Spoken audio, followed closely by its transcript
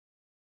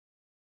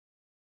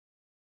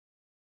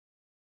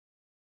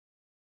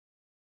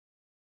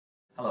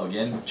Hello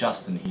again,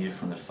 Justin here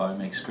from the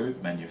Foamex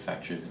Group,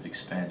 manufacturers of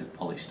expanded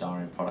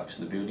polystyrene products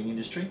for the building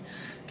industry,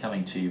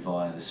 coming to you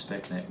via the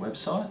SpecNet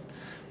website.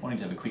 Wanting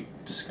to have a quick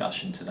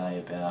discussion today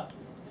about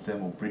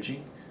thermal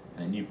bridging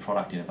and a new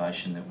product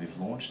innovation that we've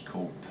launched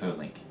called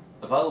PurlInK.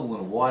 Available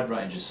in a wide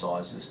range of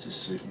sizes to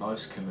suit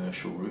most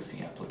commercial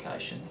roofing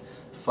application,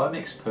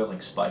 FOAMEX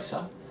PurlInK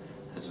Spacer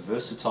has a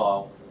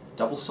versatile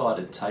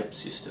double-sided tape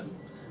system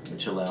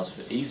which allows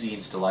for easy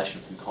installation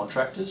from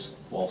contractors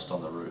whilst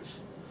on the roof.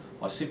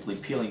 By simply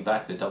peeling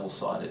back the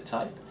double-sided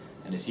tape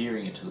and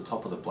adhering it to the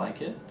top of the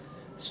blanket,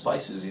 the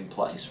spacer is in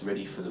place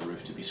ready for the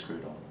roof to be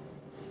screwed on.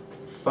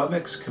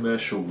 FOAMEX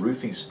commercial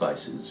roofing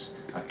spacers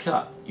are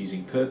cut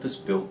using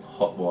purpose-built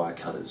hot wire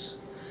cutters.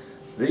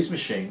 These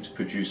machines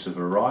produce a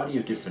variety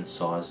of different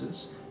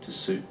sizes to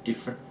suit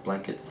different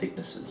blanket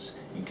thicknesses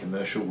in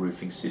commercial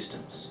roofing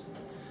systems.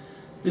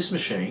 This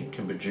machine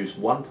can produce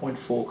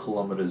 1.4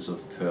 kilometres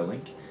of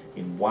PurlInK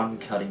in one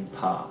cutting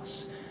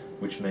pass,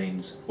 which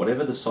means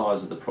whatever the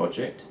size of the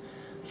project,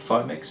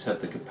 FOAMEX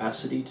have the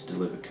capacity to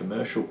deliver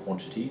commercial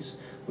quantities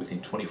within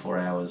 24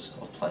 hours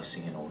of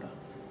placing an order.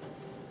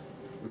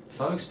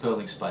 FOAMEX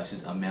PurlInK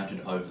spacers are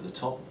mounted over the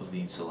top of the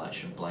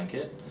insulation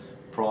blanket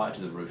prior to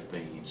the roof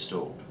being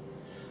installed.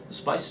 The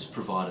spacers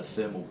provide a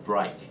thermal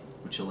break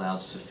which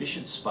allows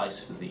sufficient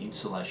space for the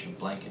insulation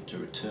blanket to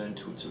return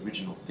to its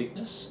original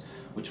thickness,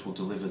 which will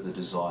deliver the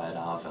desired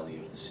R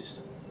value of the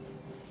system.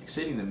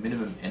 Exceeding the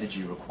minimum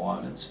energy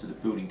requirements for the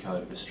Building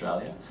Code of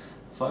Australia,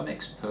 the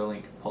FOAMEX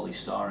PurlInK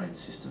polystyrene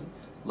system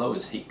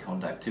lowers heat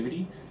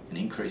conductivity and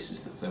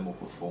increases the thermal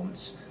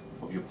performance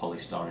of your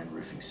polystyrene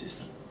roofing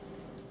system.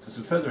 For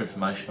some further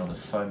information on the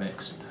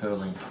FOAMEX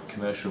PurlInK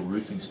commercial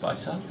roofing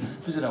spacer,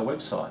 visit our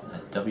website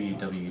at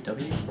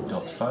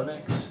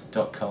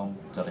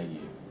www.foamex.com.au.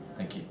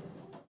 Thank you.